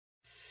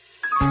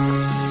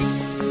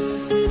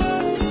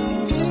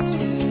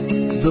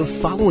The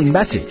following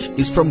message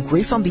is from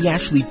Grace on the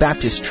Ashley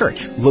Baptist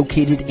Church,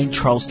 located in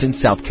Charleston,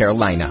 South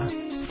Carolina.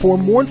 For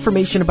more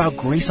information about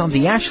Grace on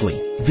the Ashley,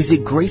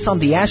 visit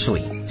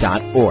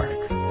graceontheashley.org.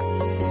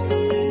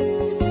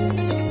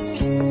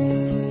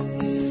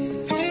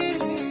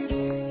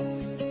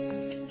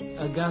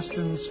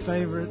 Augustine's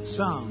favorite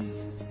psalm.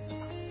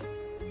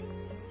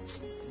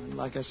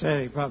 Like I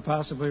said,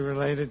 possibly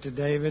related to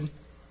David,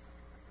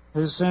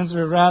 whose sins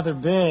were rather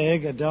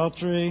big: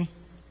 adultery,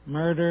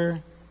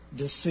 murder,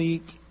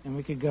 deceit, and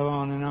we could go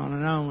on and on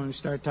and on when we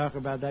start talking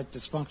about that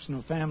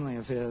dysfunctional family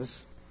of his.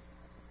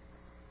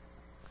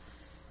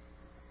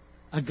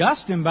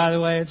 Augustine, by the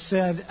way, it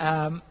said,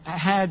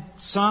 had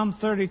Psalm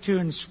 32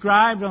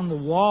 inscribed on the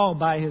wall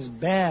by his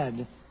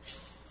bed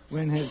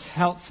when his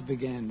health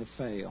began to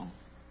fail.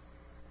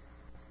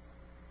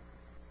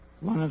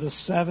 One of the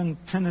 7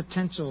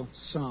 penitential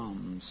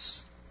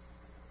psalms,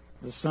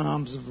 the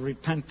Psalms of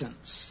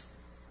Repentance.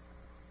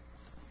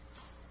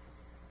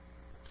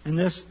 And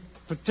this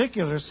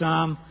particular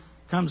psalm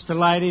comes to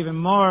light even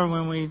more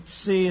when we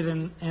see it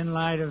in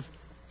light of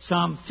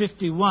Psalm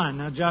 51.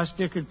 Now, Josh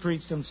Dickard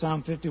preached on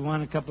Psalm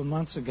 51 a couple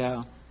months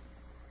ago.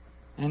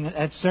 And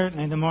that's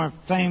certainly the more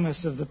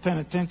famous of the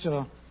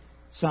penitential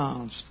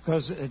psalms,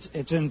 because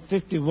it's in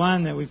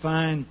 51 that we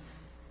find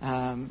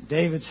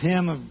David's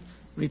hymn of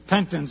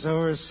repentance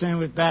over his sin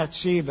with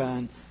Bathsheba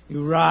and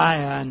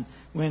Uriah, and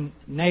when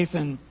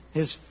Nathan,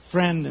 his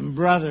friend and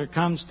brother,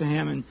 comes to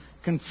him and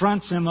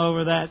confronts him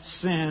over that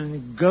sin, and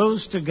he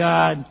goes to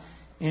God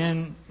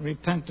in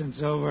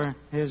repentance over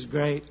his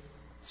great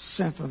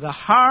sinful. The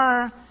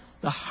horror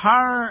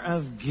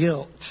of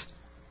guilt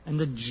and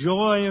the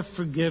joy of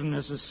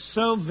forgiveness is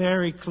so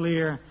very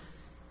clear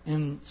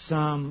in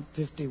Psalm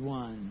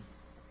 51.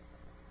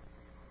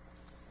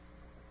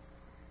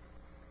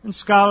 And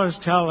scholars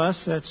tell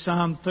us that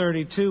Psalm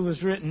 32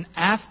 was written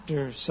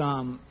after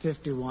Psalm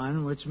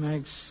 51, which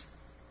makes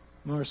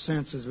more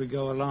sense as we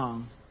go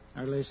along.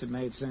 Or at least it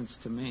made sense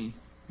to me.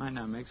 Might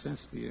not make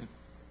sense to you.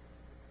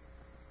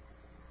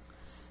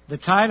 The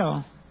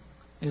title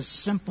is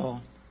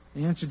simple.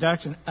 The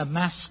introduction, a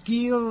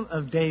Maskil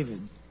of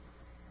David,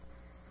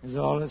 is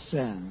all it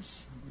says.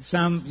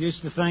 Some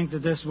used to think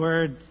that this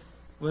word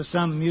was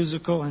some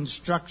musical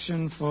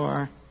instruction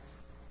for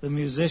the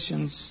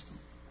musicians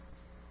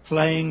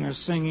playing or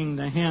singing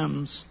the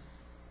hymns.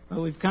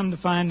 But we've come to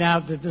find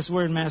out that this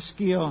word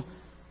maskil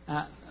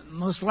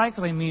most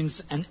likely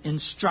means an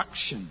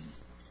instruction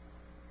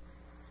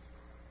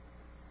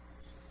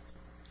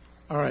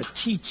or a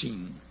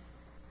teaching.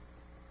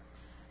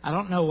 I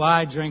don't know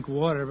why I drink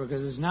water,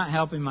 because it's not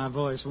helping my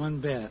voice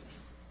one bit.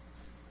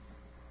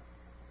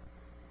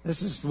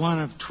 This is one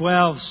of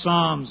 12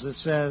 psalms that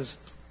says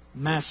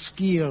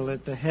maskil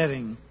at the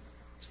heading.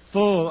 It's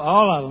full,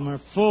 all of them are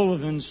full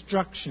of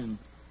instruction.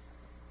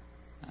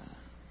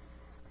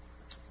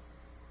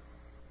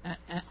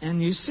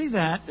 And you see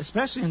that,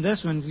 especially in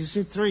this one, you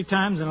see 3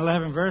 times in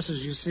 11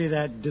 verses, you see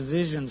that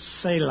division,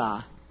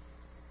 Selah.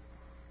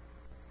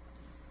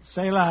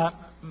 Selah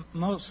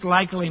most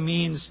likely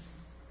means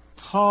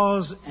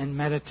pause and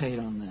meditate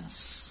on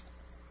this.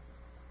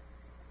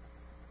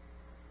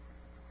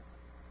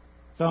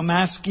 So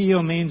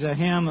maskil means a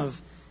hymn of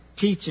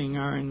teaching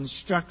or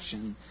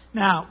instruction.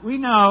 Now, we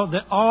know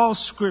that all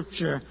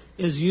Scripture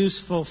is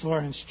useful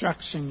for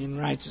instruction in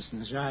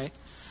righteousness, right?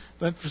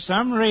 But for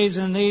some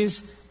reason,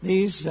 these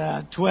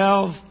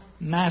 12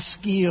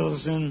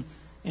 maskils in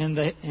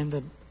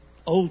the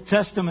Old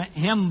Testament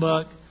hymn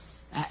book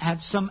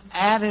had some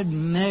added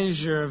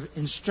measure of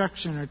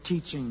instruction or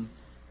teaching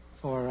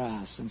for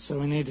us. And so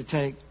we need to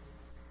take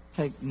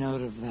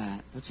note of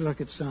that. Let's look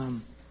at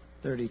Psalm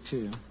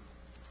 32.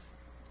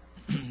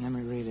 Let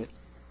me read it.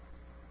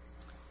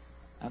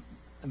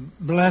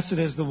 Blessed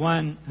is the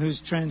one whose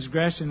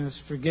transgression is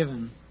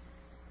forgiven,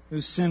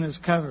 whose sin is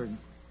covered.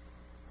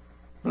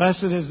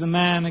 Blessed is the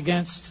man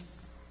against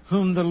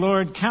whom the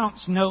Lord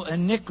counts no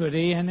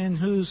iniquity, and in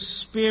whose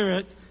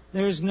spirit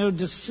there is no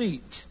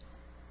deceit.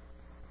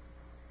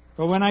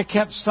 For when I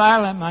kept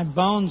silent, my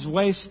bones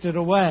wasted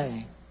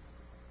away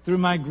through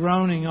my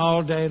groaning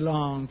all day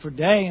long. For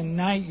day and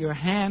night your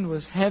hand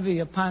was heavy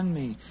upon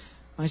me.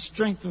 My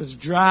strength was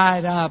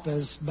dried up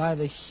as by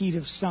the heat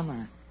of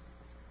summer.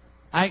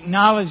 I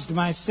acknowledged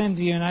my sin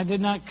to you, and I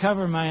did not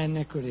cover my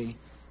iniquity.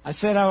 I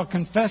said, I will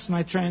confess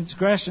my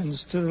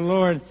transgressions to the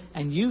Lord,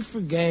 and you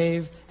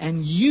forgave,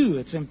 and you,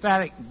 it's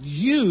emphatic,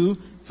 you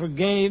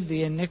forgave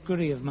the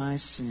iniquity of my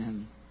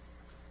sin.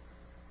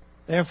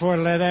 Therefore,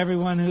 let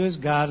everyone who is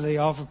godly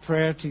offer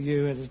prayer to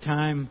you at a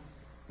time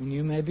when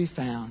you may be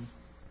found.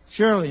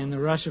 Surely in the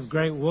rush of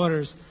great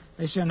waters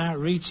they shall not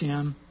reach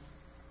him.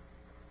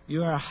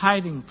 You are a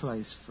hiding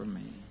place for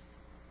me.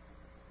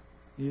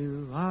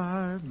 You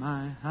are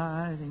my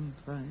hiding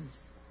place.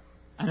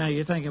 I know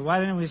you're thinking, why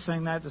didn't we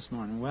sing that this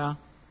morning? Well,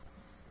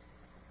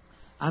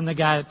 I'm the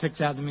guy that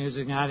picks out the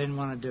music, and I didn't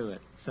want to do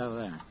it. So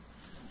there.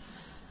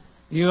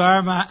 You are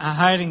a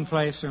hiding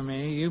place for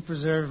me. You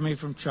preserve me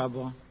from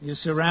trouble. You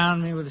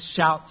surround me with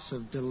shouts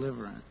of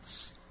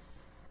deliverance.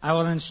 I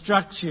will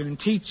instruct you and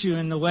teach you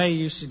in the way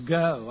you should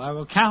go. I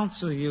will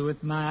counsel you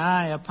with my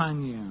eye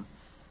upon you.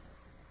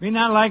 Be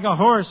not like a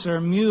horse or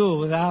a mule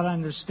without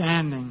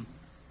understanding,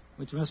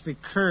 which must be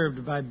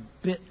curbed by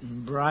bit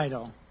and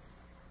bridle,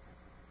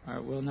 or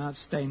it will not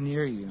stay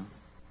near you.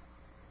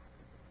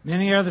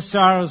 Many are the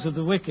sorrows of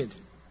the wicked.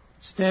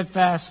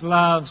 Steadfast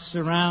love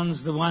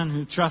surrounds the one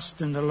who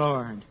trusts in the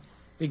Lord.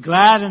 Be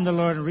glad in the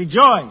Lord and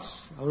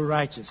rejoice, O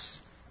righteous.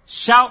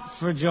 Shout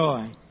for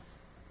joy,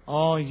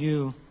 all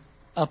you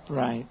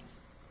upright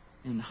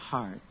in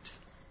heart.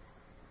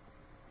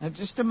 Now,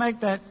 just to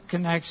make that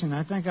connection,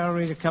 I think I'll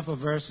read a couple of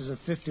verses of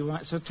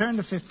 51. So turn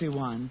to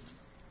 51.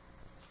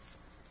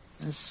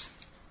 Let's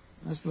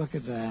look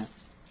at that.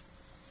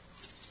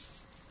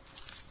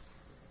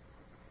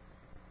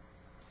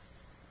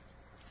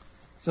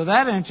 So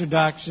that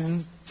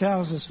introduction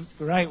tells us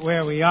right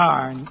where we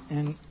are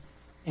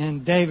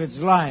in David's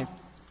life.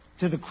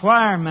 To the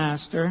choir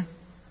master,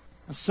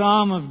 a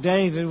psalm of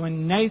David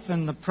when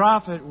Nathan the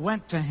prophet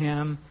went to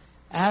him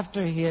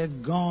after he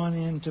had gone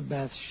into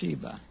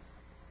Bathsheba.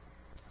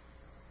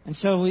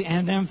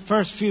 And then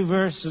first few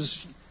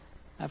verses,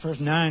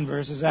 first 9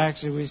 verses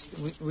actually,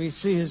 we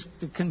see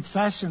the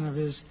confession of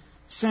his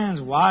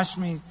sins. Wash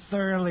me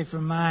thoroughly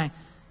from my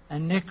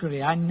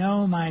iniquity. I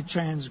know my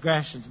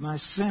transgressions. My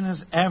sin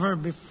is ever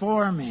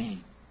before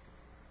me.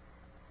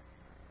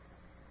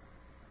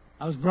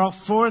 I was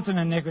brought forth in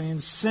iniquity,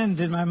 and sin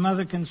did my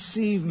mother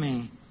conceive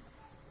me.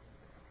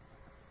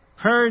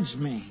 Purge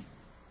me.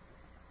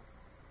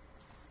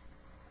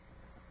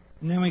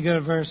 And then we go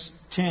to verse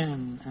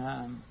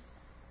 10.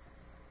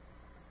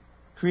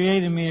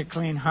 Create in me a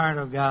clean heart,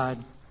 O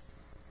God,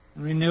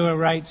 and renew a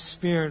right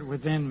spirit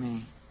within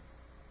me.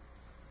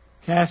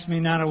 Cast me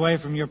not away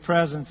from your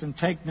presence, and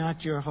take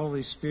not your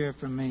Holy Spirit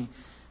from me.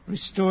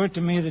 Restore to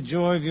me the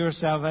joy of your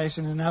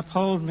salvation, and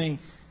uphold me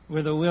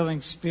with a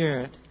willing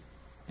spirit.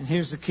 And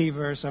here's the key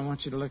verse I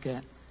want you to look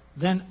at.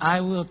 Then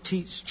I will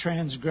teach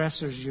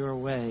transgressors your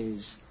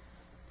ways,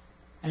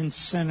 and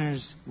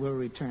sinners will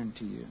return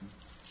to you.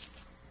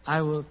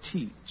 I will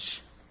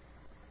teach.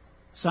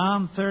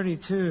 Psalm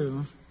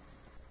 32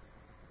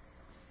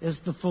 is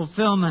the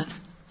fulfillment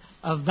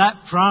of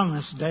that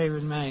promise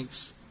David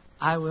makes.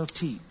 I will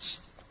teach.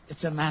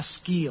 It's a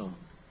maskil.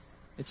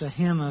 It's a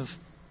hymn of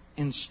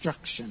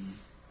instruction.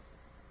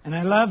 And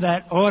I love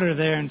that order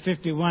there in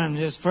 51.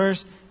 There's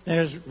first,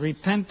 there's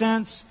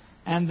repentance,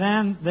 and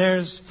then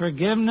there's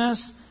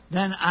forgiveness.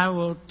 Then I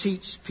will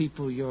teach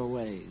people your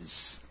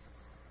ways.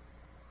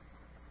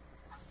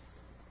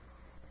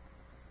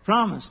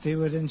 Promised he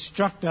would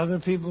instruct other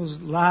people's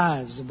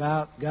lives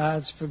about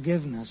God's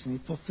forgiveness. And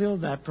he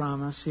fulfilled that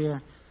promise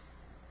here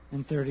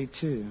in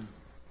 32.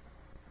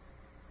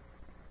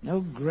 No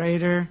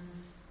greater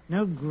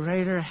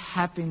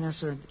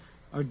happiness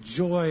or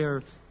joy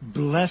or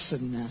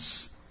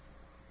blessedness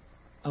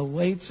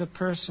awaits a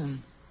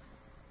person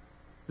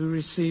who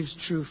receives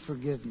true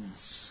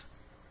forgiveness.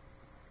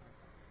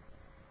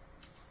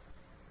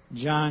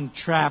 John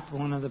Trapp,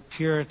 one of the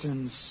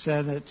Puritans,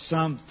 said that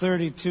Psalm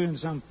 32 and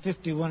Psalm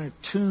 51 are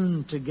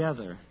tuned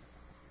together.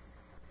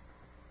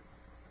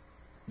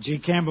 G.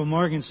 Campbell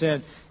Morgan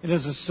said, it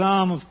is a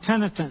psalm of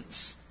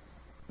penitence.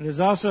 It is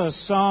also a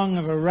song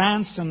of a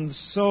ransomed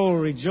soul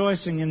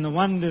rejoicing in the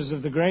wonders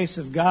of the grace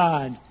of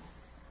God.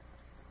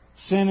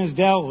 Sin is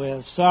dealt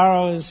with,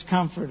 sorrow is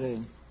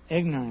comforted,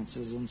 ignorance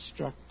is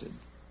instructed.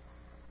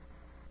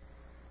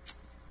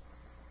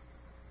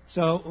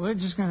 So we're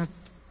just going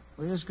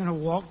to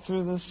walk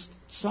through this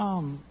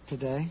psalm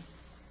today.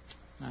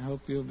 I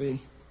hope you'll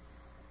be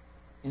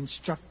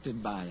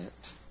instructed by it.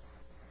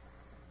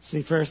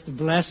 See first the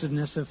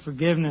blessedness of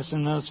forgiveness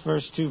in those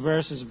first 2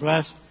 verses.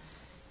 Blessed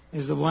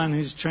is the one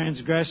whose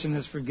transgression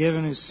is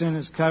forgiven, whose sin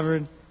is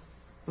covered.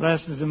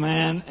 Blessed is the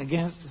man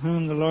against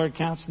whom the Lord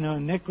counts no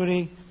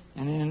iniquity,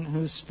 and in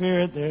whose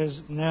spirit there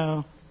is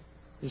no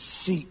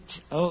deceit.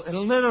 Oh, it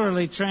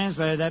literally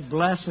translated, that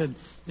blessed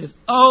is,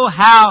 oh,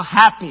 how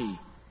happy.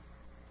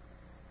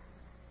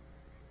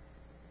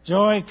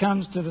 Joy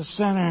comes to the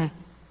sinner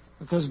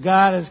because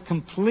God has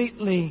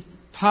completely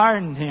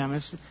pardoned him.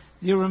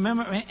 You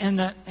remember in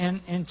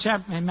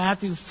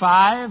Matthew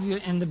 5, you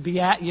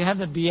have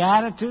the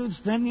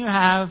Beatitudes, then you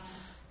have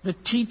the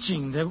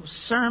teaching, the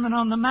Sermon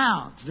on the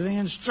Mount, the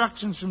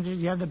instructions from Jesus.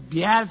 You have the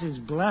Beatitudes.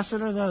 Blessed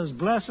are those,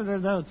 blessed are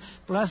those,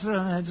 blessed are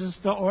those. That's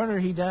just the order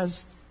he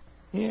does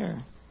here.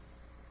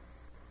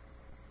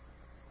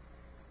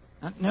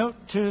 Now, note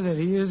too that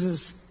he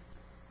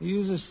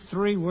uses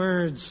 3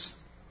 words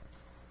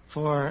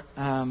for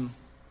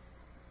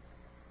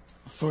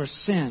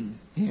sin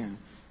here.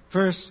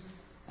 First,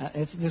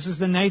 this is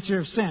the nature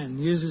of sin.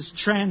 He uses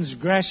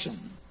transgression.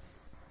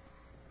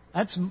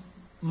 That's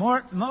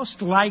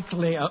most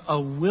likely a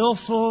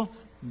willful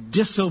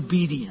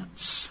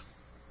disobedience.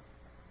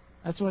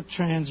 That's what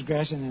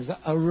transgression is.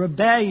 A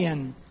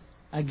rebellion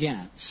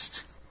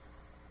against.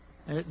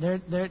 There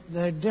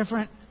are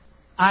different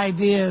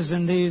ideas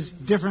in these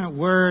different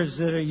words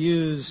that are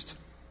used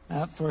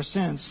for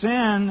sin.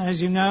 Sin, as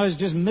you know, is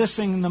just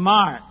missing the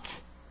mark.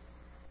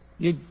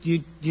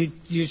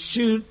 you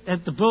shoot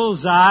at the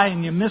bullseye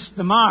and you miss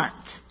the mark.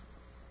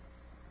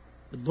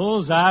 The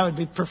bullseye would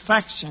be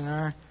perfection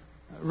or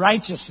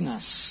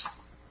righteousness.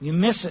 You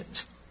miss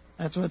it.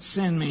 That's what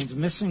sin means,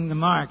 missing the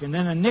mark. And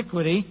then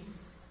iniquity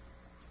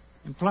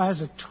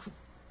implies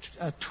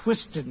a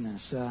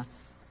twistedness,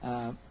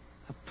 a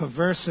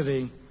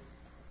perversity,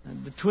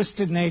 the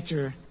twisted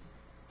nature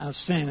of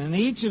sin. And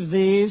each of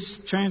these,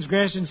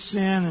 transgression,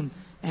 sin,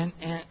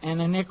 and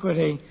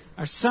iniquity,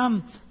 are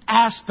some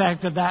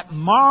aspect of that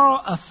moral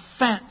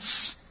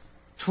offense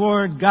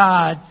toward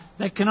God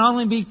that can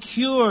only be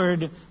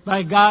cured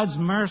by God's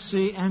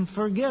mercy and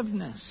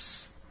forgiveness.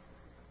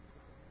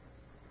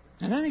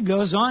 And then he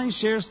goes on, he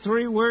shares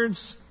three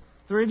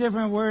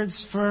different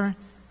words for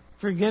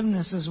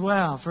forgiveness as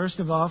well. First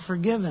of all,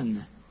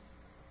 forgiven.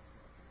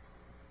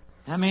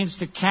 That means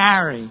to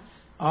carry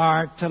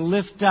or to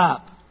lift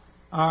up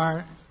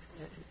or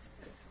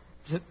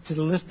to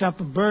lift up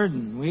a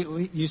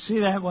burden. You see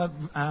that,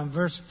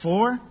 verse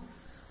 4?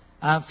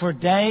 For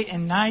day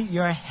and night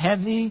your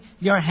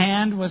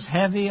hand was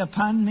heavy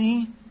upon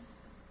me.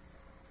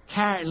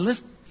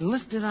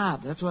 Lift it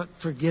up. That's what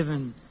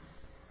forgiven,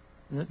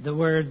 the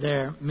word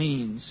there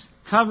means.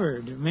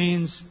 Covered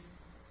means,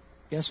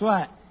 guess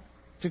what?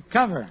 To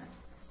cover.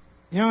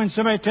 You know, when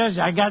somebody tells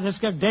you, I got this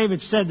covered.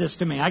 David said this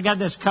to me. I got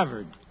this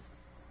covered.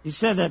 He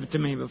said that to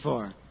me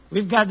before.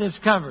 We've got this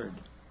covered.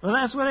 Well,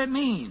 that's what it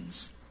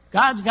means.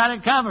 God's got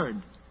it covered.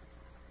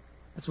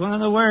 That's one of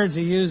the words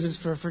he uses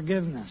for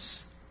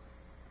forgiveness.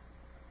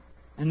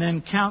 And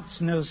then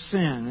counts no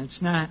sin.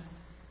 It's not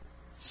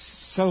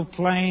so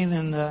plain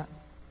in the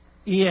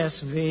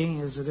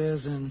ESV as it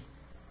is in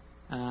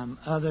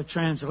other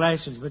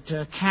translations, but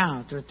to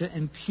account or to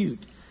impute.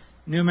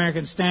 New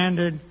American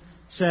Standard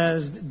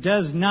says,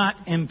 does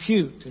not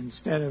impute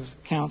instead of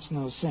counts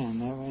no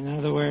sin. In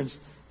other words,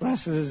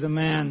 blessed is the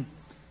man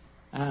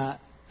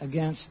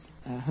against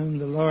whom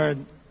the Lord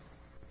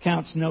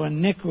counts no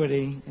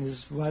iniquity,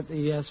 is what the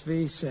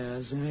ESV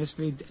says. And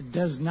ESV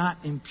does not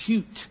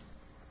impute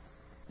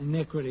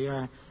iniquity,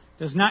 or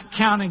does not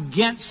count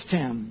against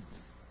him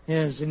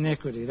his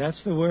iniquity.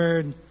 That's the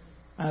word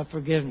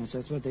forgiveness.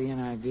 That's what the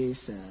NIV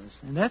says.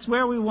 And that's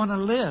where we want to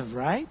live,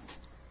 right?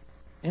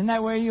 Isn't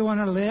that where you want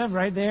to live?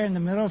 Right there in the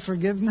middle of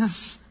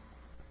forgiveness?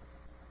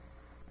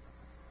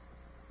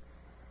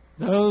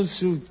 Those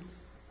who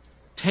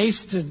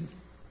tasted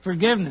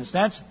forgiveness.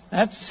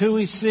 That's who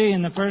we see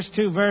in the first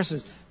two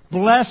verses.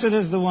 Blessed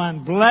is the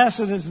one.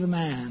 Blessed is the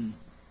man.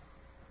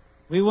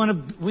 We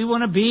want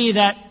to be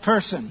that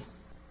person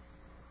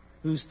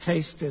who's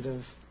tasted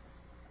of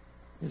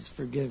his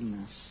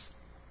forgiveness.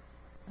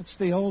 That's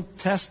the Old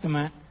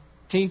Testament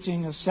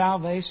teaching of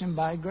salvation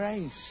by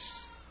grace.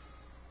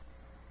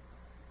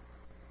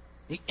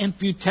 The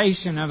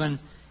imputation of an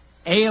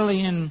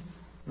alien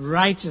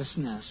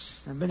righteousness.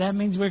 But that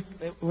means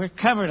we're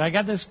covered. I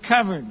got this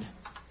covered.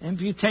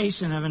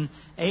 Imputation of an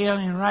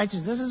alien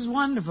righteousness. This is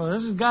wonderful.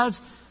 This is God's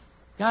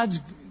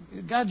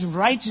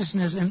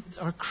righteousness,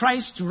 or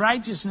Christ's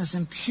righteousness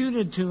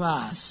imputed to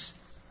us.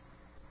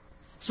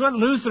 It's what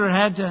Luther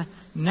had to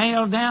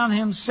nail down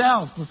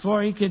himself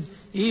before he could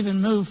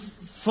even move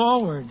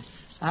forward.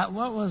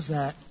 What was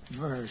that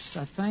verse?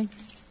 I think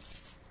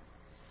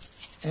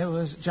it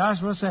was,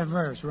 Josh, what's that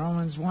verse?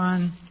 Romans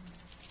 1,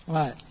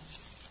 what?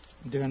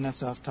 I'm doing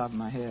this off the top of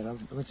my head,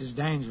 which is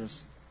dangerous.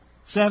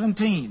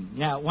 17.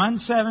 Yeah,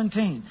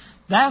 1:17.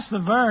 That's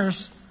the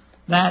verse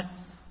that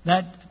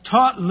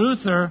taught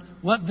Luther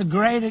what the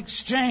great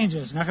exchange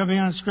is. Not going to be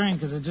on the screen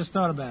because I just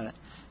thought about it.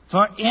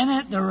 For in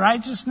it the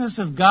righteousness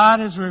of God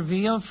is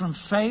revealed from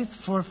faith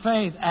for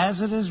faith, as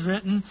it is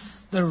written,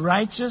 the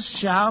righteous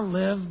shall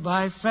live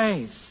by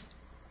faith.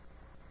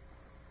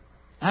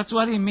 That's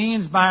what he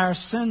means by our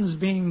sins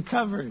being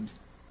covered.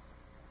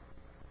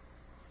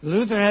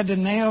 Luther had to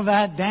nail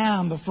that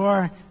down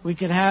before we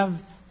could have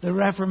the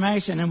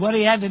Reformation. And what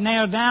he had to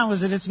nail down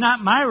was that it's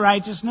not my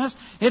righteousness,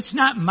 it's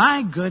not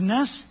my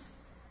goodness,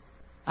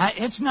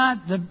 it's not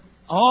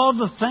all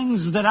the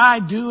things that I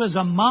do as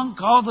a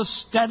monk, all the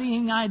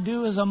studying I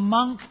do as a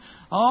monk,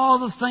 all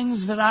the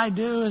things that I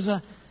do as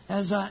a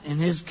in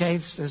his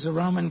case, as a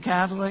Roman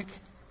Catholic.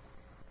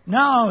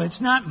 No, it's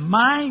not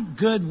my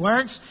good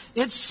works.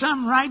 It's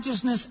some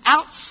righteousness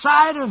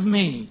outside of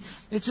me.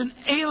 It's an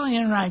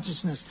alien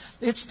righteousness.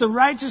 It's the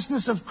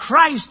righteousness of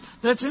Christ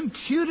that's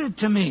imputed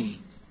to me.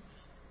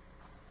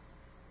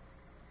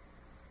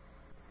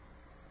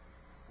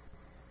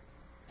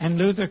 And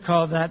Luther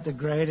called that the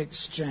great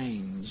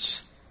exchange.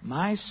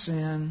 My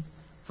sin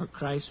for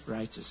Christ's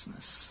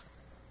righteousness.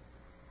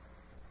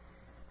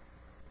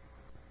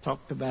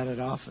 Talked about it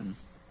often.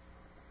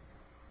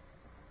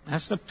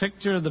 That's the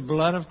picture of the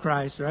blood of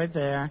Christ right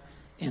there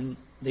in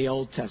the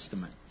Old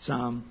Testament,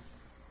 Psalm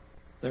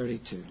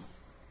 32.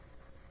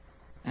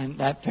 And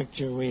that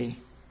picture we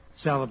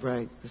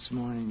celebrate this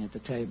morning at the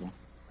table.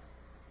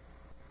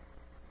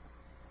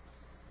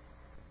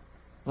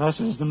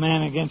 Blessed is the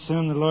man against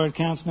whom the Lord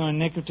counts no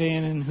iniquity,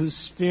 and in whose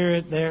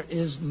spirit there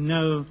is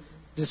no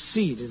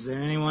deceit. Is there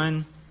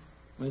anyone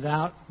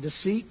without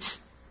deceit?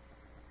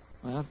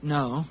 Well,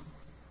 no.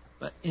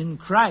 But in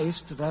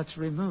Christ, that's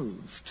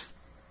removed.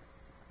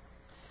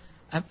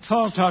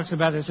 Paul talks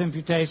about this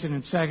imputation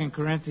in 2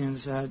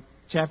 Corinthians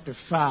chapter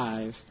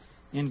 5.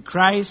 In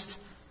Christ,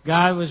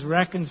 God was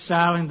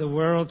reconciling the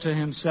world to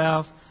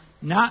himself,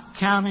 not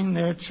counting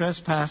their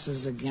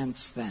trespasses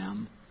against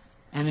them,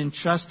 and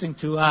entrusting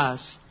to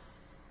us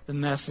the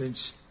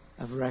message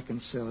of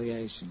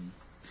reconciliation.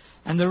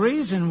 And the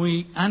reason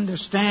we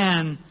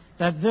understand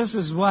that this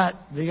is what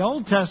the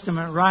Old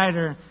Testament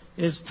writer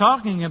is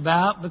talking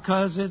about,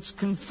 because it's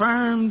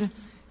confirmed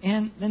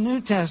in the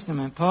New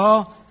Testament.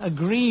 Paul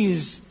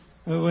agrees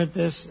with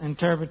this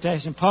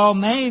interpretation. Paul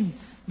made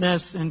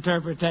this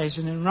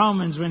interpretation in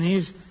Romans when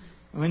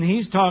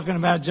he's talking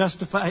about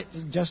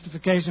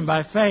justification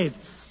by faith.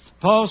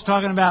 Paul's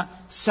talking about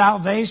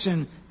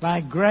salvation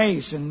by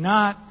grace and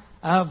not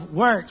of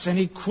works. And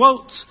he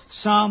quotes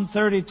Psalm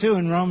 32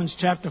 in Romans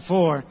chapter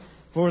 4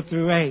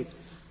 through 8.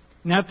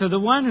 Now, to the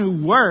one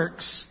who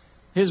works,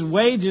 his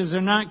wages are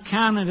not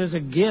counted as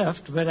a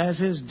gift, but as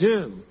his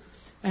due.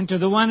 And to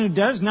the one who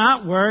does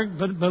not work,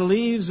 but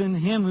believes in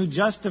him who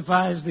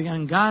justifies the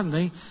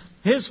ungodly,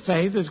 his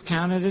faith is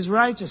counted as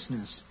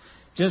righteousness.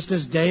 Just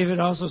as David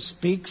also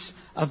speaks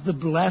of the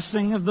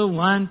blessing of the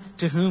one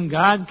to whom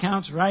God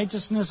counts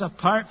righteousness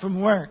apart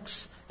from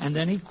works. And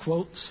then he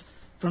quotes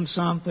from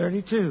Psalm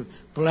 32.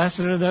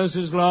 Blessed are those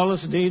whose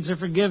lawless deeds are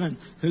forgiven,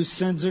 whose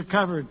sins are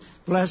covered.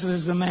 Blessed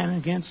is the man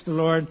against the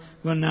Lord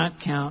will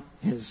not count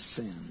his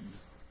sin.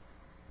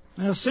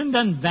 Now, sin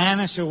doesn't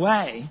vanish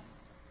away.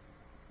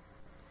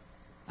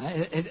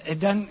 It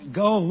doesn't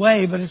go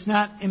away, but it's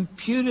not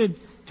imputed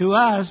to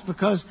us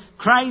because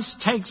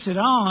Christ takes it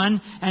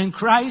on and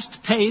Christ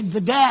paid the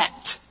debt.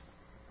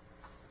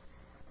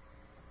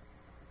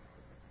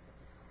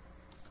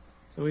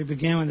 So we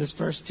begin with this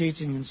first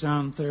teaching in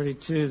Psalm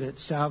 32 that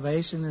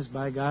salvation is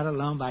by God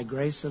alone, by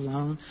grace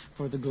alone,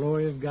 for the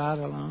glory of God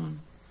alone.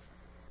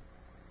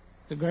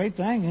 It's a great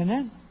thing, isn't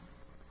it?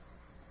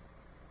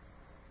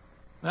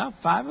 Well,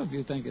 5 of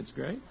you think it's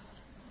great.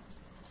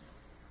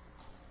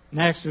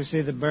 Next, we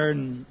see the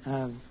burden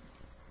of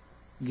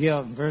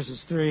guilt in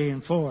verses 3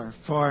 and 4.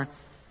 For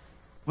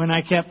when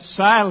I kept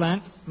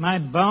silent, my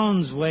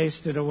bones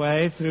wasted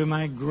away through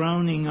my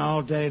groaning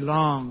all day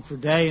long. For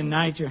day and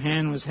night your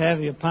hand was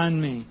heavy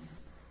upon me.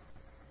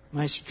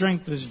 My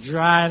strength was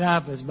dried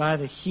up as by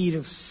the heat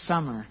of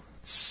summer.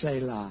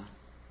 Selah.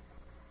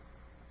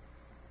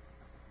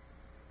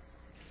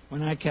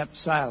 When I kept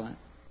silent.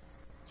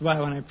 That's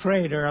why when I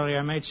prayed earlier,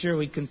 I made sure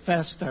we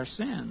confessed our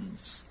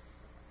sins.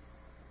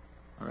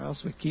 Or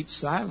else we keep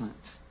silent.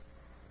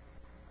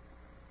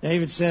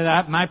 David said,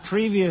 my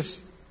previous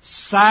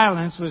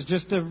silence was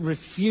just a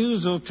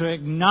refusal to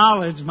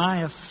acknowledge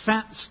my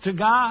offense to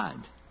God.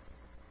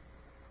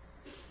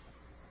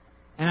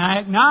 And I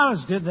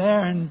acknowledged it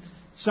there in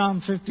Psalm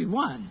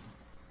 51.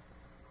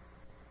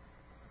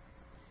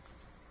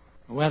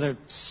 Whether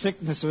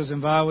sickness was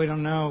involved, we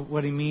don't know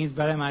what he means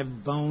by that. My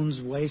bones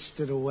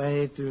wasted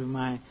away through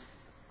my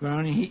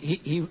groaning.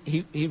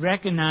 He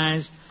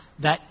recognized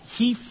that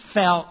he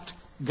felt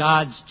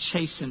God's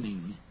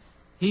chastening.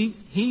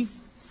 He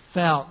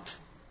felt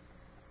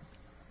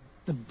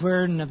the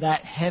burden of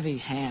that heavy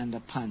hand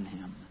upon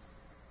him.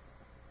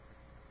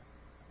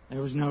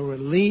 There was no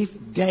relief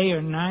day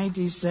or night,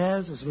 he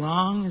says, as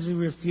long as he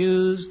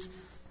refused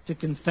to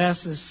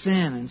confess his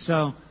sin. And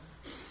so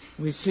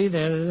we see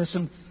there's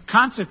some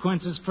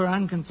consequences for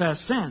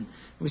unconfessed sin.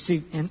 We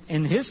see,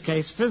 in his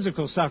case,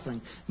 physical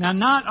suffering. Now,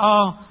 not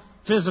all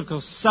physical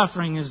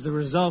suffering is the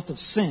result of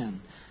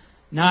sin.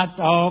 Not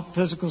all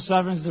physical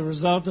suffering is the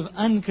result of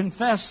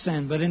unconfessed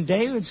sin. But in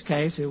David's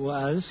case, it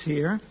was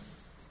here.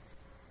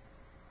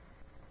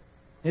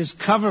 His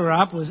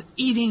cover-up was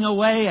eating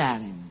away at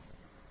him.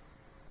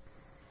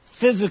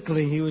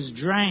 Physically, he was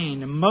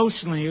drained.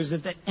 Emotionally, he was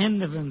at the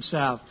end of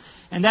himself.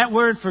 And that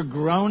word for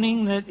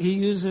groaning that he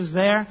uses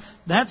there,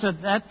 that's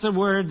a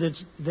word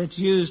that's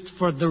used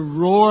for the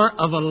roar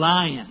of a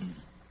lion.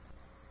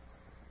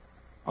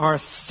 Or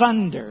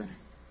thunder.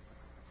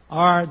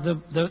 Or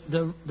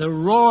the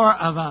roar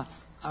of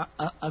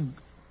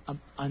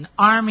an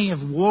army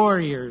of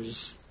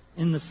warriors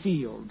in the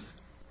field,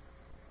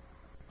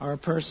 or a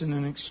person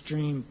in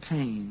extreme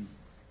pain.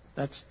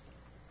 That's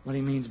what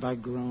he means by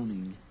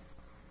groaning.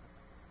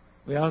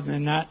 We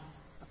often not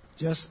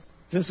just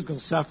physical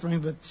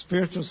suffering, but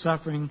spiritual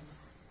suffering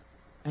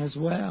as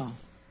well.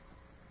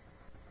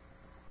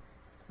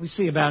 We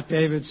see about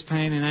David's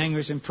pain and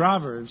anguish in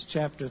Proverbs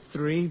chapter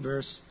 3,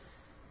 verse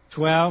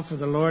 12, for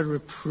the Lord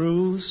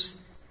reproves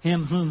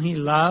him whom he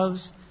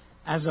loves,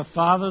 as a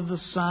father the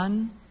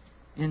son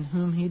in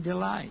whom he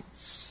delights.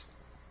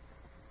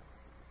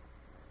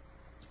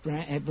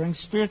 It brings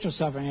spiritual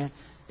suffering.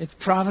 It's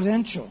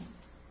providential.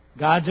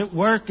 God's at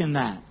work in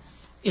that.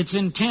 It's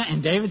intent.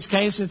 In David's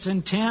case, it's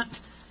intense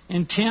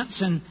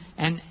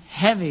and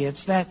heavy.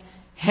 It's that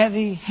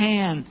heavy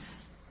hand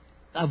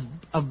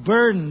of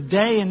burden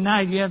day and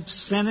night. You have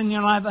sin in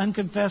your life,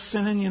 unconfessed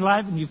sin in your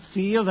life, and you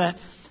feel that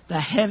the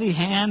heavy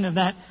hand of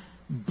that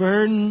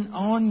burden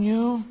on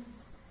you.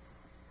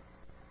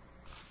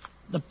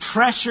 the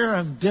pressure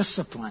of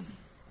discipline.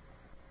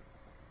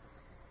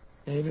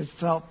 David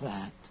felt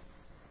that.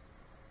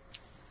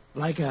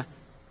 Like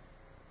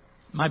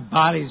my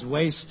body's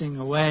wasting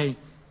away,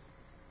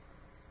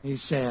 he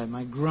said.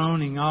 My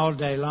groaning all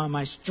day long.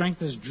 My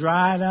strength is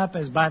dried up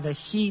as by the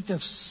heat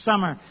of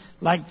summer,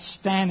 like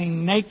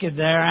standing naked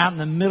there out in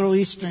the Middle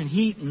Eastern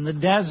heat in the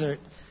desert.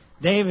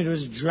 David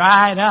was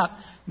dried up.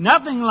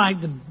 Nothing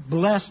like the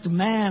blessed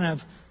man of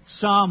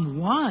Psalm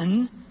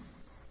 1.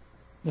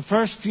 The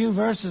first few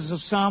verses of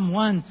Psalm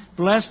 1.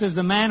 Blessed is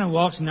the man who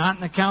walks not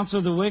in the counsel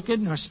of the wicked,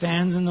 nor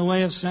stands in the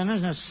way of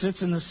sinners, nor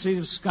sits in the seat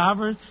of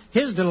scoffers.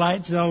 His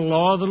delight is in the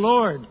law of the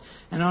Lord,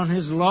 and on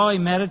his law he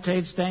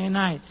meditates day and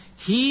night.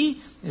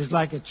 He is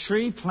like a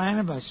tree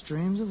planted by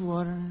streams of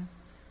water.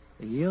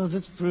 It yields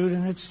its fruit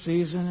in its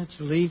season. Its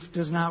leaf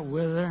does not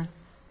wither.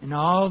 In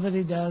all that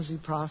he does, he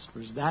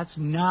prospers. That's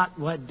not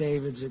what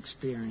David's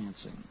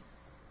experiencing.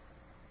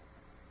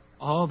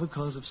 All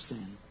because of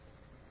sin.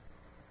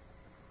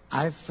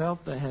 I've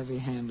felt the heavy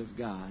hand of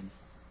God.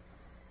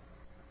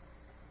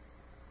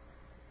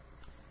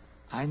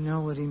 I know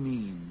what he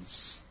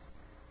means.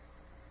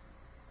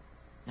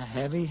 The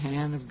heavy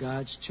hand of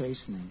God's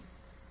chastening.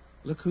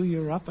 Look who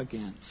you're up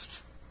against.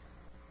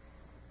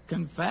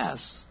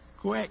 Confess.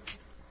 Quick.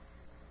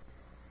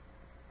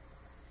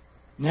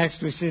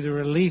 Next we see the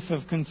relief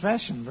of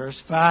confession.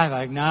 Verse 5,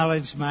 I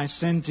acknowledged my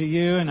sin to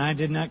you, and I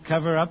did not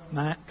cover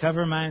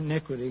my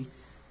iniquity.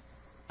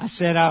 I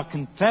said, I'll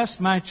confess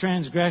my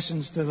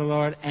transgressions to the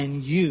Lord,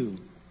 and you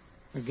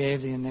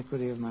forgave the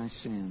iniquity of my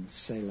sins.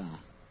 Selah.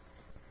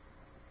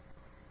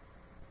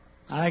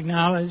 I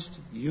acknowledged,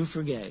 you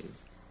forgave.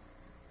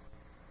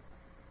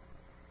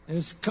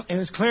 It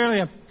was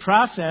clearly a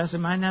process. It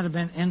might not have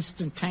been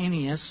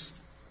instantaneous.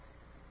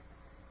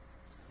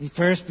 He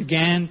first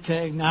began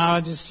to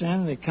acknowledge his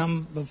sin. They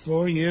come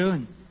before you,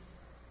 and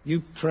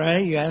you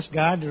pray. You ask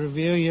God to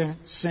reveal your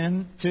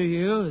sin to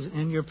you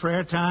in your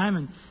prayer time,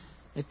 and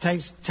it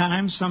takes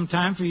some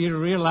time for you to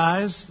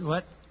realize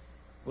what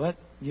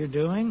you're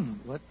doing,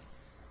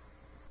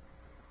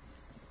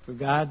 for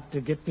God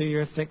to get through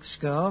your thick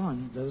skull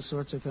and those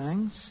sorts of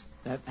things.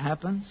 That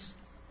happens.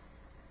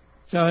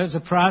 So it's a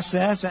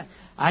process.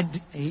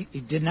 He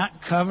did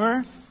not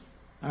cover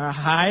or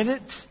hide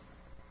it.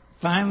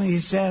 Finally, he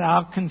said,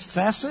 I'll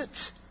confess it.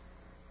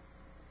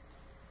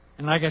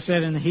 And like I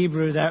said in the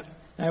Hebrew, that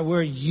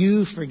word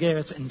you forgave,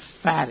 it's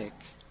emphatic.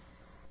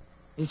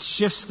 It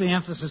shifts the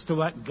emphasis to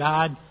what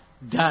God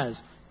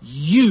does.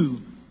 You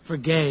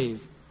forgave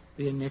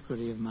the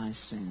iniquity of my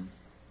sin.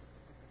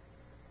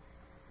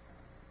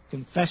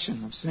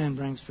 Confession of sin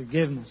brings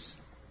forgiveness.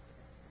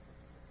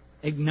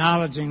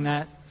 Acknowledging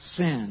that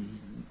sin.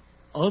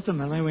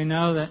 Ultimately, we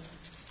know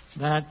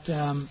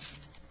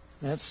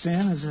that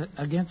sin is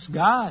against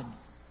God.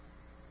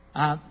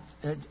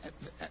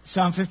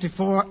 Psalm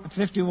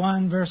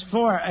 51, verse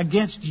 4,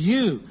 against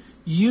you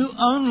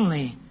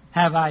only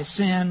have I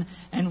sinned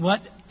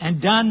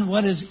and done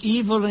what is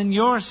evil in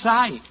your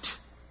sight.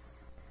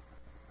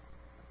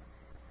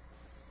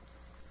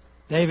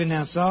 David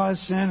now saw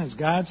his sin as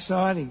God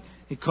saw it.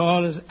 He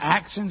called his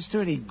actions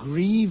to it. He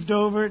grieved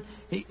over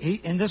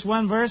it. In this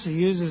one verse, he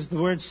uses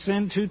the word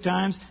sin 2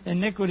 times,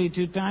 iniquity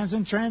 2 times,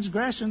 and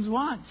transgressions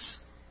once.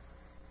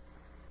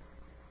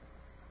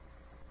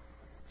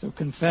 So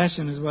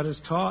confession is what is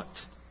taught.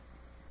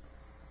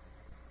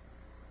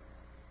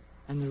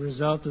 And the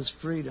result is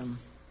freedom.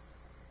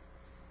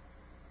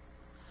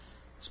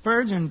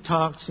 Spurgeon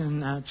talks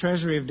in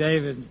Treasury of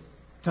David,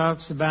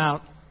 talks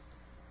about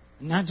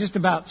not just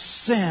about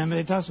sin, but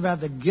he talks about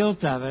the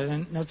guilt of it.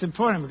 And that's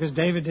important because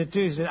David did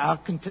too. He said,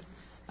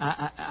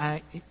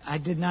 I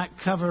did not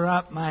cover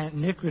up my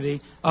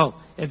iniquity.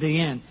 Oh, at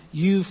the end,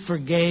 you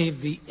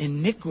forgave the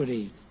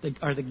iniquity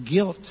or the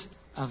guilt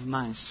of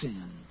my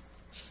sin.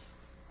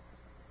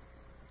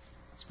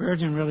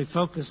 Spurgeon really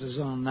focuses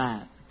on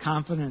that.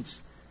 Confidence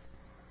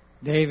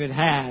David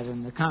had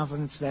and the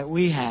confidence that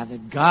we have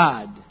that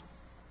God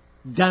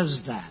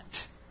does that.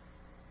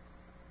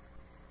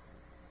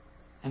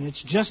 And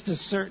it's just as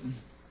certain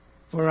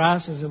for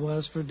us as it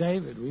was for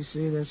David. We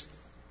see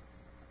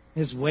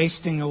his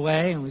wasting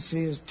away, and we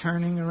see his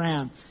turning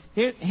around.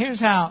 Here's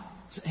how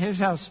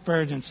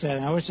Spurgeon said it.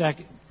 I wish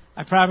I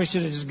probably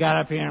should have just got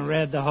up here and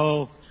read the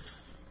whole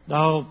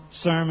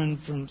sermon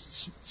from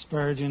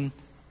Spurgeon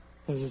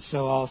because it's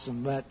so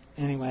awesome. But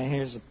anyway,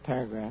 here's a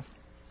paragraph.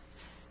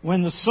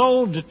 When the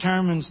soul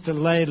determines to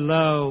lay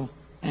low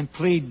and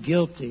plead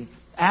guilty,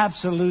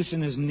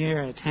 absolution is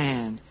near at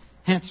hand.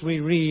 Hence we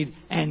read,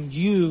 and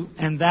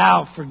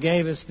thou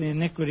forgavest the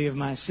iniquity of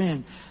my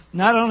sin.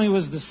 Not only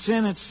was the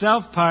sin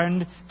itself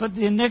pardoned, but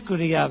the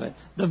iniquity of it.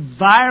 The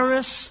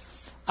virus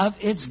of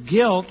its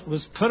guilt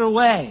was put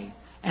away.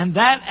 And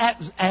that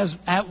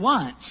at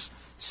once,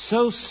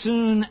 so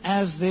soon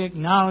as the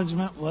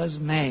acknowledgement was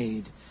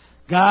made.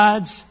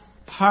 God's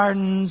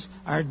pardons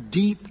are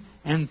deep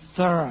and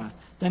thorough.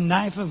 The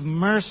knife of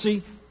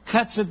mercy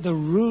cuts at the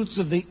roots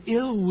of the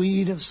ill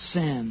weed of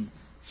sin.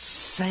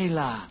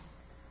 Selah.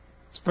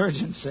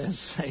 Spurgeon says,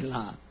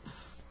 Selah.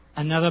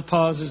 Another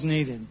pause is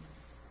needed.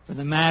 For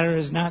the matter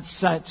is not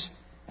such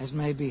as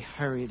may be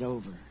hurried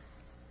over.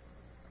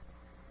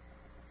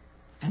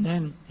 And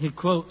then he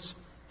quotes,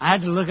 I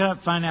had to look it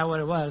up, find out what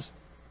it was,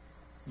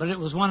 but it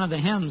was one of the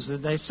hymns that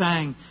they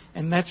sang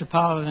in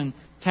Metropolitan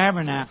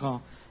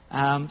Tabernacle.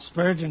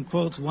 Spurgeon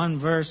quotes one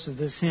verse of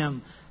this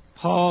hymn.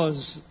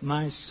 Pause,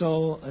 my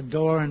soul,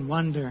 adore and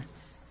wonder.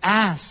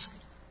 Ask,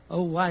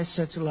 oh, why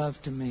such love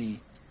to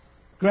me?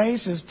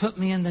 Grace has put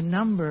me in the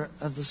number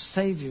of the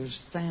Savior's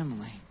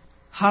family.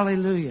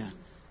 Hallelujah.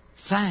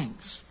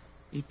 Thanks,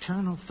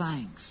 eternal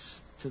thanks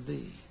to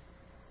thee.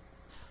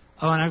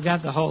 Oh, and I've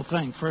got the whole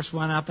thing. First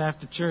one up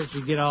after church,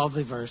 you get all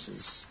the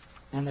verses.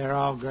 And they're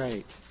all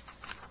great.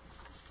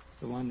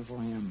 It's a wonderful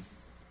hymn.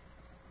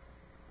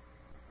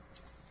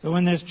 So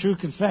when there's true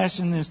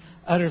confession, there's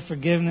utter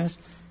forgiveness,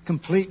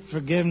 complete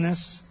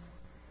forgiveness.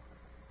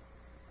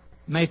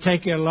 It may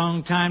take you a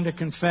long time to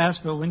confess,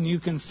 but when you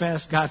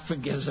confess, God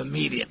forgives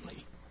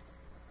immediately.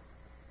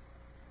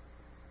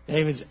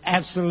 David's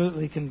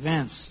absolutely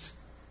convinced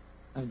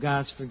of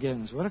God's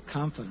forgiveness. What a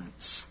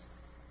confidence.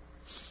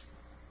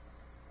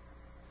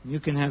 You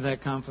can have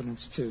that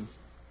confidence too,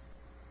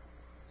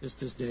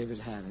 just as David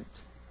had it.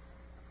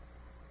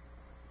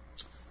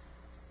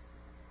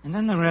 And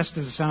then the rest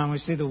of the psalm, we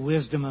see the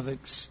wisdom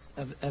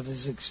of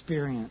his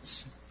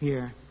experience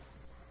here.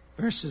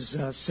 Verses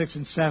 6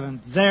 and 7.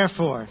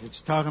 Therefore,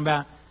 it's talking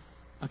about,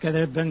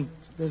 okay,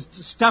 there's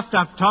stuff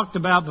I've talked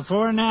about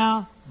before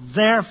now.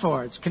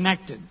 Therefore, it's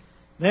connected.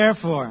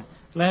 Therefore,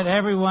 let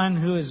everyone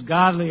who is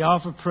godly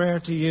offer prayer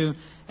to you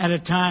at a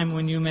time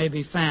when you may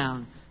be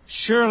found.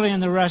 Surely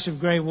in the rush of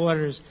great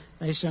waters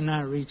they shall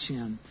not reach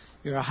him.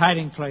 You're a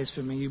hiding place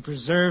for me. You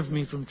preserve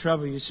me from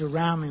trouble. You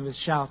surround me with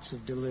shouts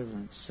of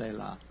deliverance.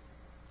 Selah.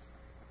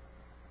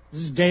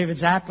 This is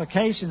David's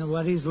application of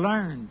what he's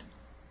learned.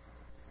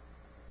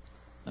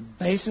 The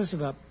basis of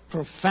a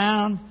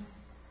profound,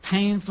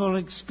 painful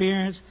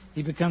experience.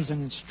 He becomes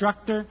an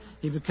instructor.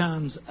 He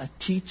becomes a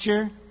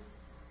teacher,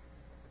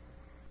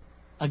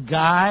 a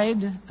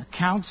guide, a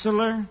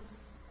counselor,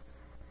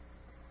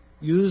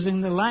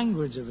 using the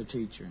language of a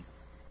teacher.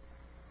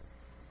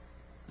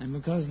 And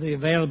because of the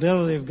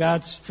availability of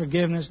God's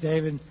forgiveness,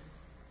 David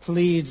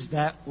pleads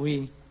that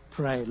we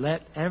pray.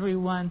 Let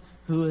everyone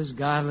who is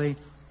godly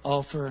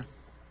offer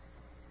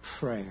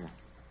prayer.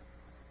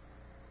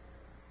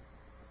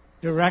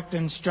 Direct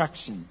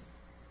instruction.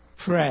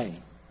 Pray.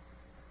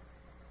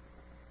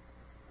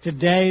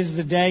 Today is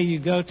the day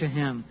you go to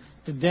Him.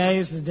 Today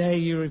is the day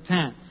you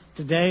repent.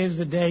 Today is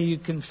the day you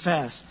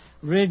confess.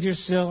 Rid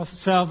yourself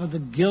of the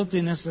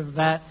guiltiness of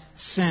that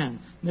sin.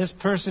 This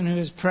person who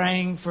is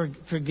praying for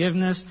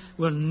forgiveness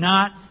will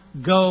not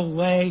go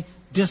away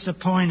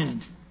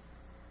disappointed.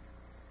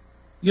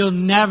 You'll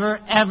never,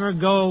 ever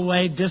go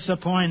away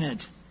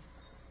disappointed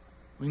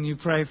when you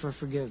pray for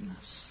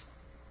forgiveness.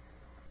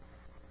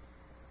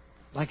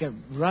 Like a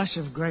rush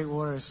of great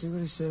waters. See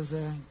what he says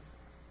there?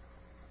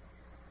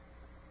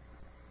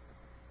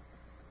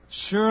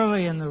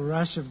 Surely in the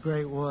rush of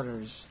great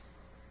waters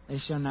they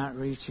shall not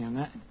reach him.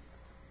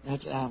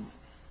 That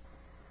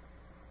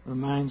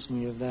reminds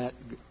me of that.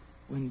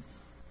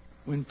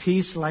 When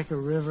peace like a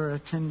river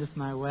attendeth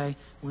my way,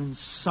 when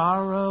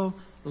sorrow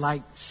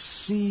like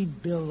sea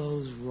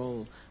billows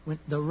roll, when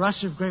the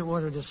rush of great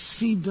water, the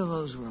sea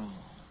billows roll,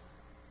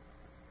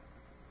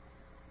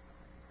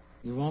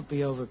 you won't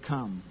be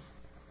overcome.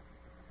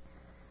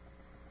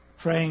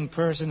 Praying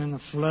person in the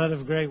flood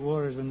of great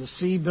waters, when the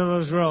sea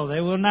billows roll,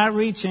 they will not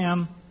reach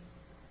him.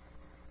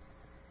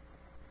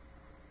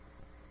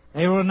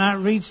 They will not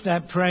reach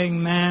that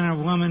praying man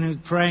or woman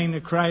who's praying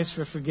to Christ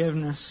for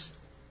forgiveness.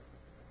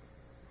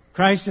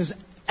 Christ is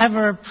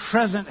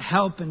ever-present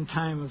help in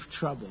time of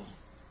trouble.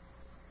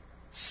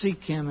 Seek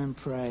Him and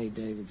pray,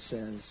 David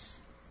says.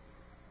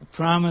 The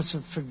promise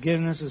of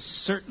forgiveness is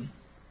certain.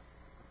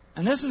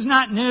 And this is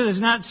not new. This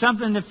is not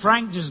something that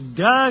Frank just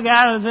dug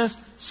out of this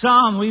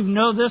psalm. We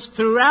know this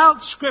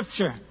throughout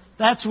Scripture.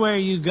 That's where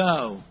you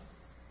go.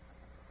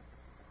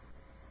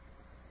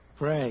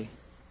 Pray.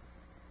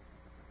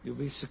 You'll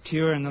be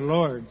secure in the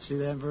Lord. See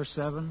that in verse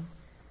 7?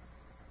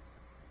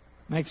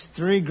 Makes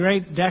three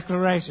great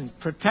declarations.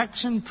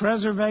 Protection,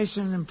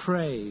 preservation, and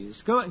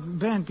praise.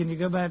 Ben, can you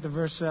go back to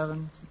verse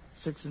 7,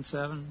 6 and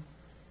 7?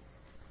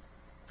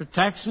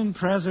 Protection,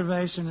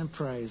 preservation, and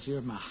praise. You're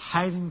my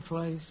hiding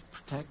place.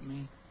 Protect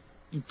me.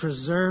 You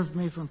preserve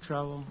me from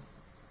trouble.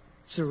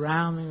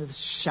 Surround me with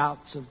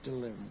shouts of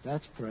deliverance.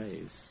 That's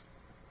praise.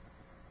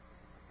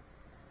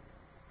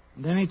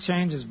 And then he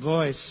changes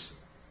voice.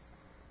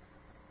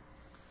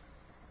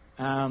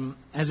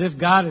 As if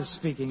God is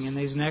speaking in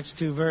these next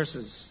two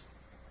verses.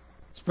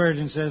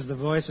 Spurgeon says, the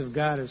voice of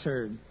God is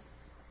heard.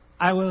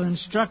 I will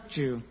instruct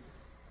you,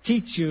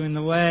 teach you in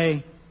the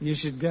way you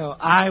should go.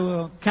 I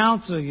will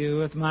counsel you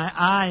with my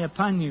eye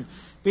upon you.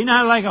 Be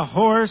not like a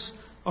horse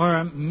or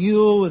a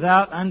mule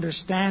without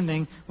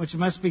understanding, which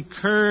must be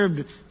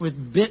curbed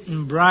with bit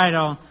and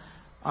bridle,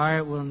 or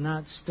it will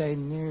not stay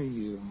near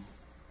you.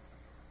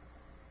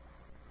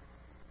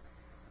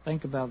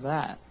 Think about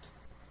that.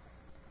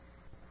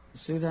 You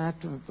see that?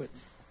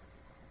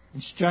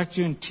 instruct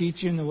you and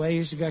teach you in the way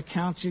you should go,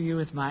 counsel you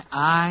with my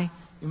eye.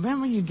 You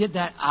remember you get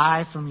that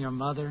eye from your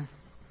mother?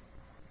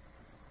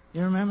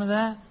 You remember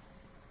that?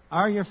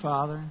 Or your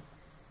father?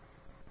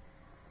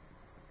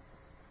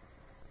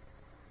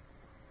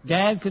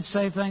 Dad could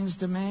say things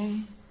to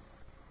me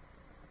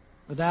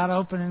without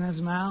opening his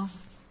mouth,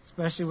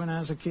 especially when I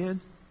was a kid.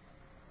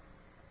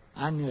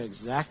 I knew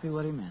exactly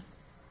what he meant.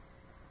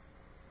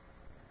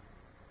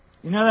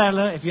 You know that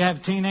look? If you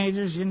have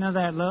teenagers, you know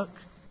that look?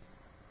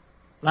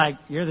 Like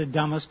you're the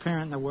dumbest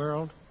parent in the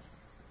world.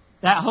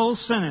 That whole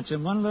sentence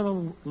in one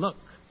little look.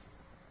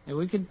 And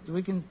we can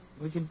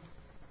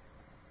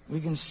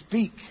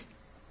speak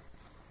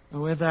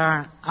with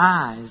our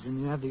eyes,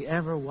 and you have the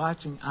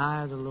ever-watching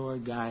eye of the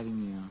Lord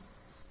guiding you.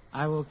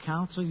 I will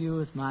counsel you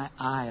with my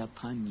eye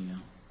upon you.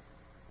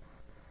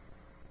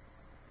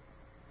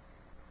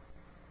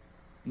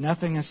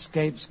 Nothing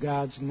escapes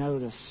God's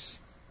notice.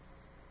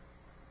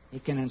 He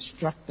can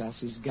instruct us.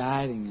 He's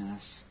guiding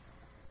us.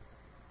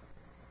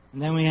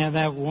 And then we have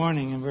that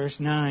warning in verse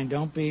 9.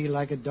 Don't be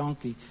like a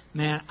donkey.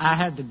 Man, I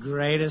had the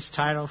greatest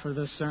title for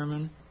this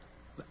sermon,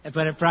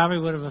 but it probably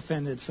would have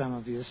offended some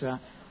of you, so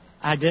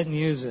I didn't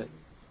use it.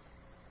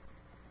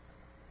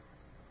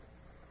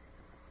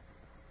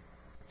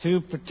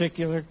 Two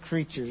particular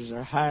creatures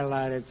are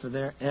highlighted for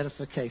their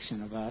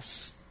edification of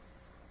us.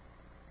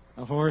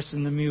 A horse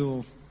and the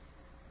mule.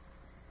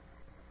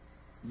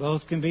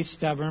 Both can be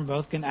stubborn.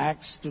 Both can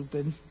act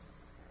stupid.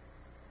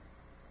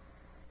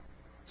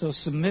 So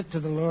submit to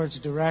the Lord's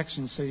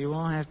direction so you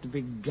won't have to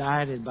be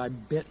guided by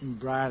bit and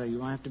bridle. You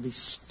won't have to be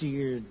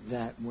steered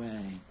that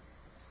way.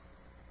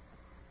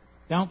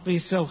 Don't be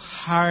so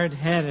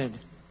hard-headed.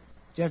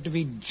 You have to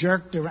be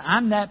jerked around.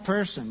 I'm that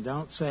person.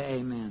 Don't say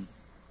amen.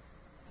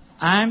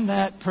 I'm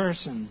that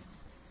person.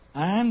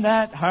 I'm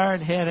that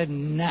hard-headed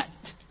nut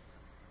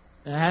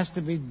that has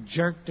to be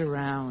jerked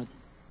around with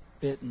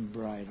bit and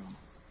bridle.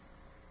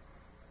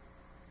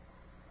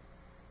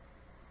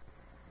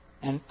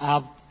 And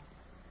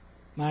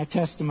my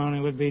testimony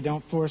would be,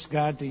 don't force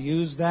God to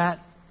use that,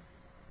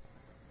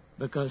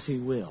 because He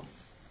will.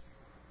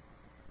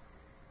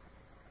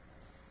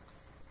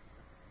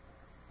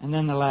 And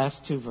then the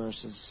last two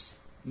verses.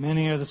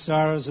 Many are the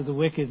sorrows of the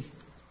wicked,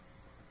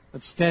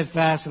 but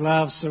steadfast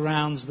love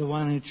surrounds the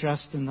one who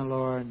trusts in the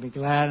Lord. Be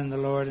glad in the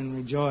Lord and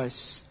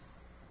rejoice,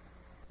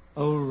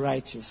 O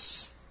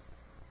righteous.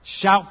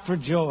 Shout for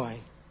joy,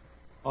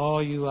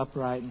 all you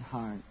upright in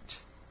heart.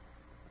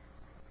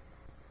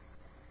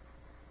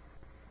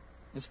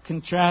 It's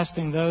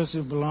contrasting those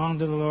who belong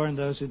to the Lord and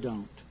those who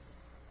don't.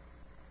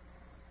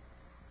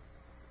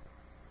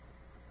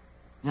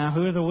 Now,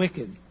 who are the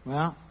wicked?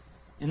 Well,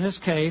 in this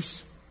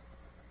case,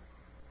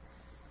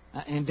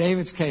 in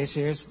David's case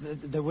here, it's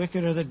the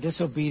wicked are the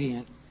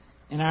disobedient.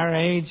 In our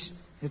age,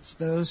 it's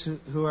those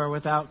who are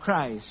without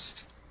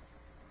Christ.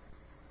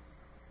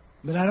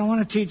 But I don't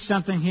want to teach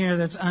something here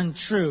that's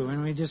untrue,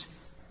 and we just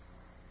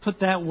put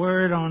that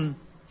word on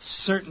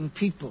certain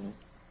people.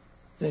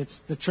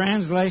 It's the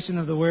translation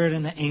of the word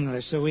in the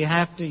English, so we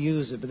have to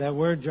use it. But that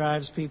word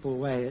drives people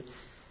away.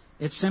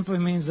 It simply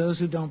means those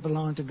who don't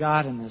belong to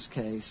God in this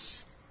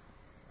case.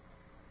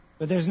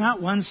 But there's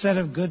not one set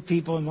of good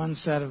people and one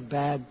set of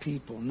bad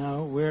people.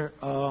 No, we're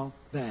all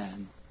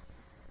bad.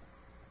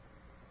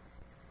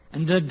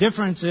 And the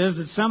difference is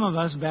that some of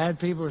us bad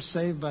people are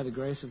saved by the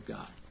grace of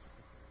God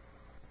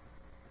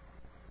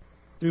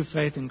through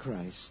faith in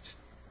Christ.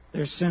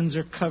 Their sins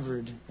are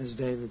covered, as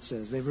David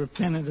says. They've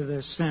repented of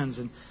their sins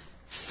and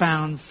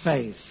found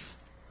faith.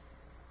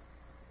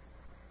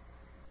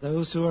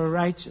 Those who are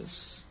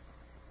righteous,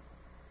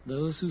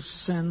 those whose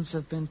sins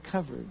have been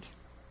covered.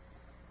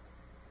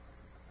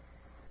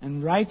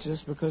 And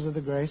righteous because of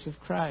the grace of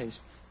Christ.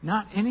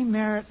 Not any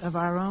merit of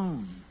our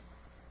own.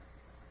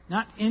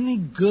 Not any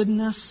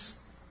goodness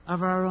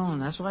of our own.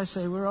 That's why I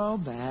say we're all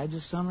bad.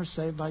 Just some are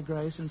saved by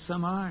grace and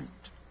some aren't.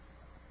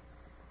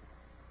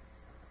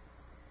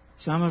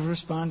 Some have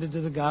responded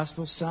to the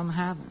gospel, some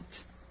haven't.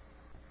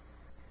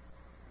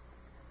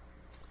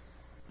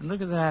 And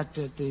look at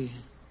that,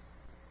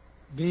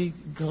 be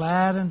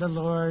glad in the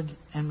Lord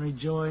and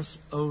rejoice,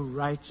 O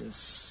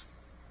righteous.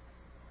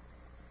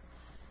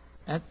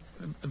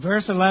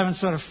 Verse 11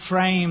 sort of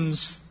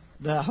frames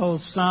the whole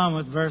psalm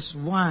with verse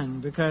 1,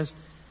 because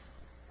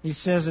he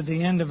says at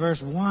the end of verse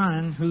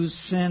 1, whose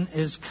sin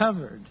is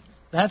covered.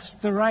 That's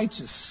the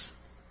righteous.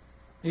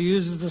 He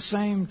uses the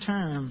same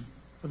term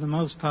for the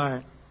most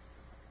part.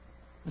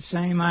 The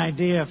same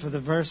idea for the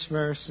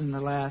verse in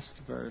the last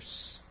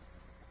verse.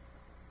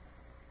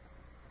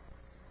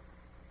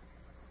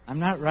 I'm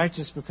not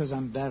righteous because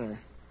I'm better.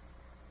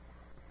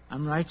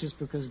 I'm righteous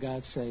because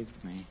God saved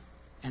me.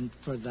 And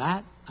for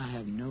that, I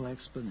have no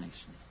explanation.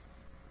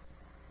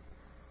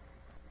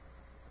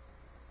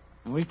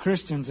 And we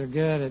Christians are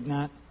good at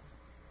not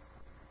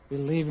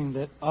believing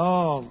that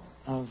all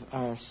of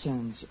our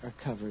sins are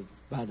covered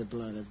by the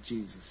blood of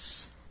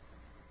Jesus.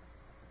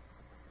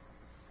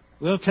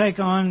 We'll take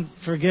on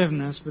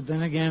forgiveness, but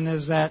then again,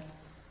 there's that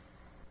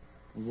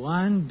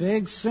one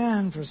big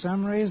sin. For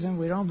some reason,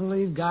 we don't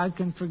believe God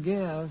can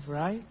forgive,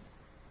 right?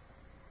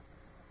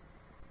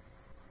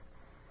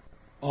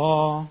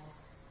 all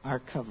are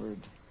covered.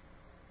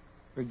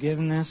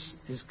 Forgiveness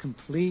is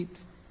complete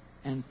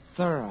and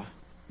thorough.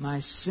 My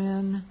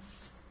sin,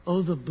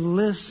 oh, the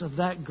bliss of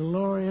that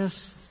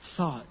glorious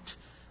thought.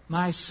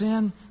 My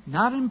sin,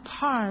 not in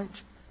part,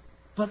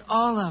 but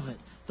all of it.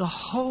 The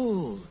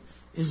whole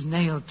is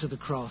nailed to the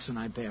cross, and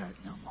I bear it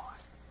no more.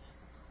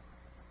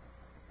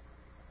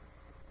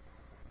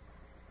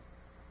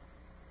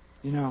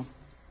 You know,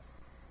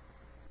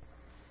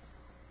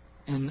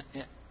 and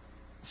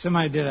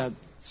somebody did a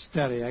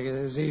study.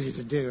 It was easy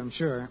to do, I'm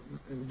sure.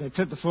 They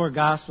took the 4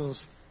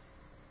 Gospels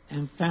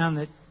and found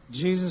that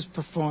Jesus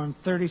performed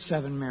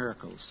 37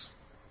 miracles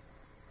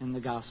in the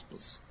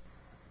Gospels.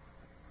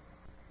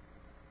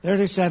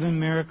 37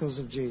 miracles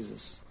of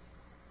Jesus.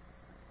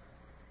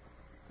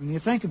 When you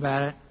think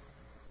about it,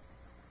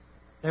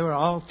 they were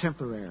all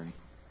temporary.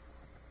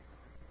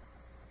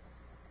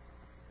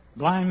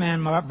 Blind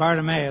man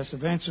Bartimaeus,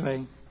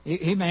 eventually,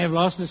 he may have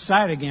lost his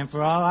sight again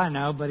for all I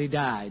know, but he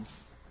died.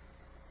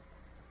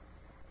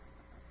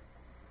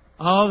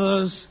 All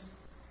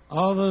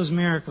those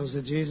miracles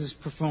that Jesus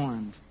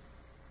performed,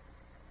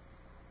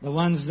 the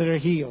ones that are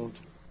healed,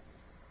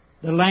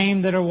 the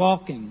lame that are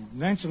walking,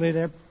 eventually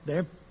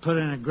they're put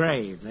in a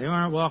grave. They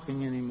aren't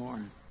walking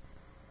anymore.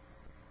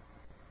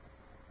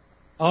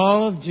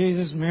 All of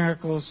Jesus'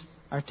 miracles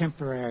are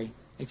temporary,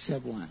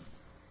 except one.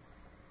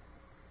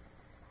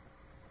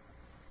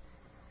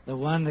 The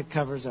one that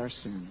covers our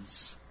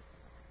sins.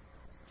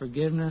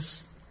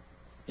 Forgiveness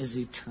is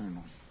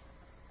eternal.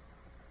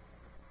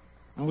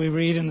 And we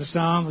read in the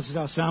Psalm, which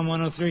is Psalm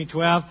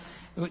 103:12,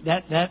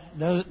 that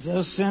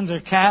those sins are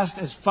cast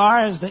as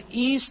far as the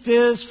east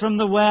is from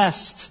the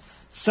west.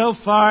 So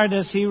far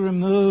does He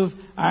remove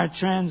our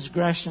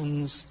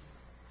transgressions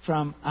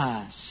from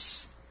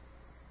us.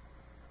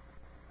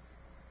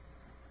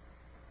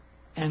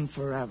 And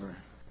forever.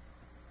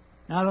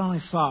 Not only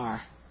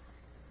far,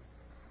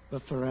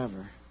 but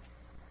forever.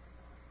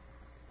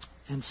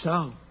 And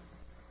so,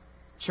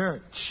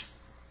 church,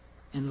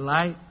 in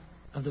light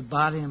of the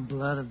body and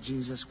blood of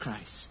Jesus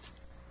Christ,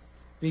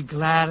 be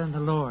glad in the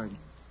Lord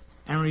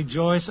and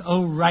rejoice,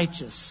 O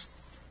righteous,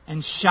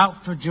 and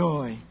shout for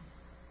joy,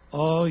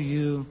 all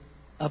you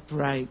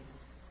upright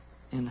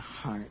in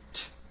heart.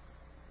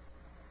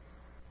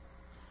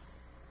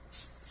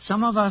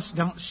 Some of us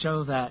don't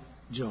show that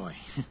joy.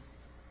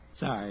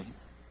 Sorry.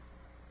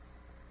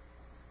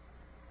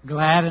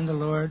 Glad in the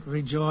Lord,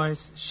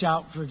 rejoice,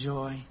 shout for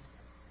joy.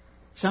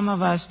 Some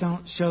of us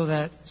don't show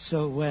that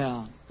so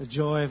well, the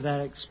joy of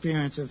that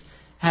experience of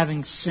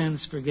having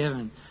sins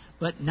forgiven.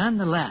 But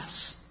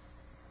nonetheless,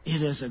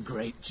 it is a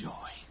great joy.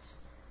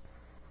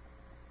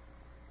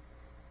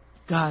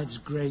 God's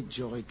great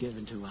joy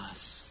given to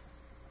us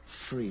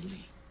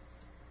freely.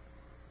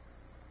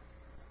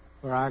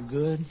 For our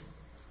good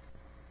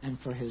and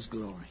for His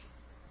glory.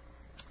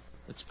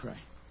 Let's pray.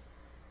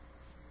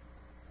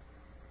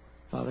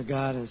 Father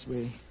God, as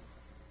we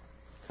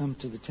come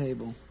to the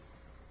table,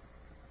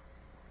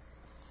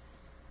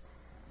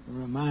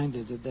 we're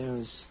reminded that there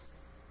is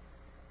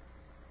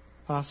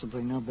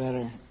possibly no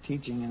better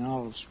teaching in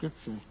all of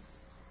Scripture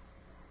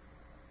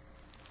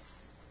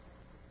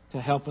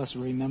to help us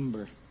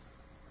remember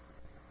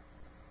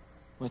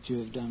what you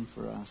have done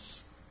for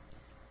us.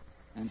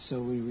 And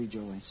so we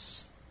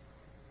rejoice.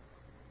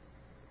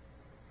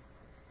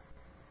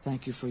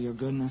 Thank you for your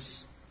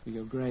goodness, for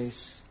your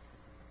grace,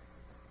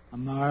 a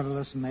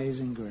marvelous,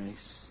 amazing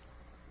grace.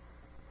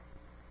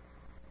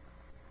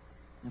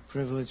 A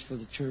privilege for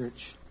the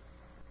church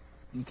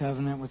in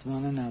covenant with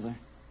one another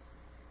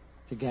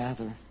to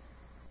gather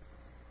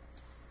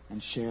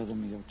and share the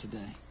meal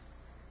today.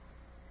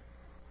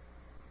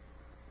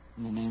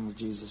 In the name of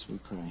Jesus we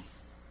pray.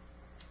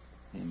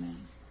 Amen.